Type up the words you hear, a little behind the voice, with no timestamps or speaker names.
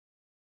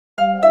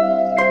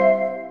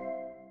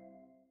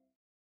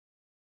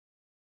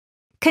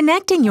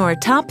Connecting your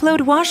top-load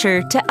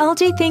washer to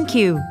LG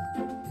ThinQ.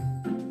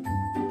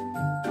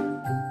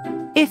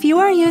 If you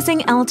are using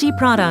LG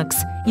products,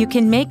 you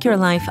can make your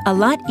life a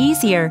lot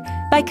easier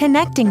by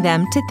connecting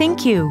them to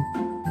ThinQ.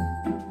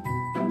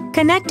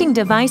 Connecting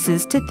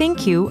devices to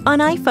ThinQ on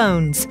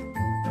iPhones.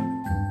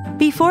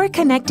 Before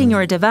connecting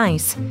your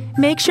device,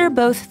 make sure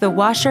both the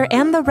washer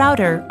and the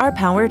router are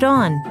powered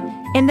on,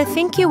 and the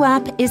ThinQ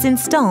app is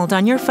installed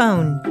on your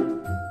phone.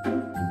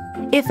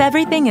 If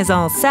everything is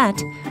all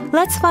set,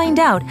 let's find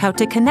out how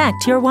to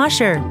connect your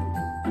washer.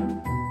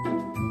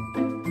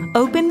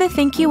 Open the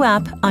ThinQ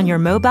app on your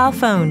mobile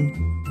phone.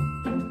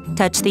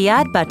 Touch the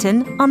Add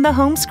button on the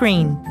home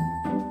screen.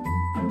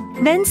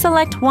 Then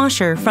select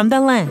Washer from the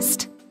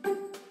list.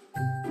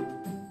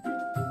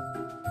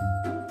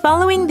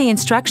 Following the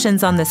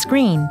instructions on the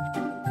screen,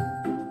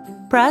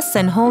 press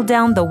and hold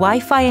down the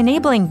Wi-Fi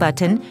enabling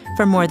button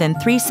for more than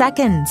 3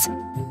 seconds.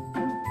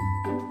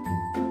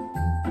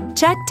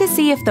 Check to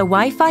see if the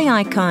Wi-Fi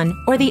icon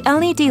or the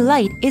LED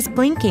light is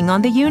blinking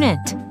on the unit.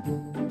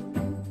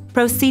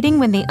 Proceeding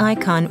when the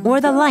icon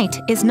or the light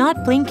is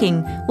not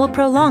blinking will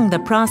prolong the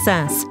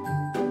process.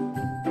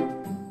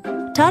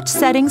 Touch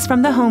Settings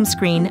from the home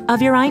screen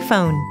of your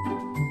iPhone.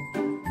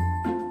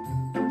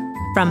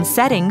 From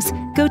Settings,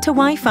 go to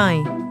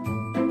Wi-Fi.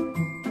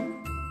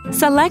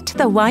 Select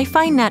the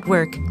Wi-Fi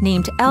network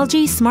named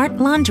LG Smart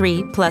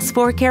Laundry plus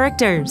 4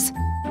 characters.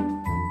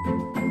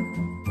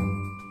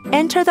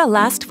 Enter the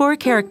last 4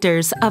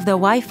 characters of the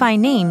Wi-Fi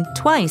name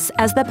twice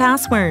as the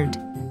password.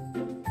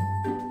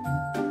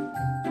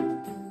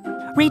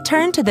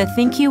 Return to the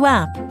ThinQ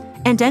app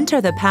and enter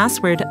the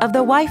password of the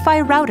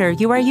Wi-Fi router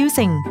you are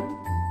using.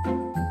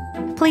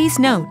 Please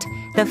note,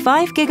 the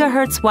 5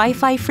 GHz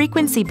Wi-Fi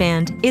frequency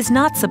band is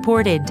not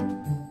supported.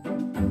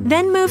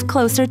 Then move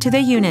closer to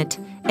the unit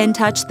and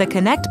touch the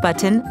Connect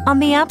button on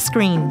the app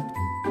screen.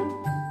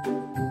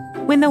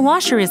 When the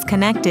washer is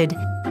connected,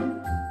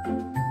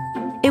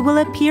 it will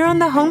appear on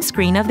the home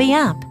screen of the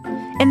app,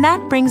 and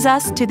that brings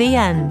us to the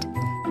end.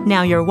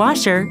 Now your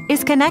washer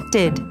is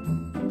connected.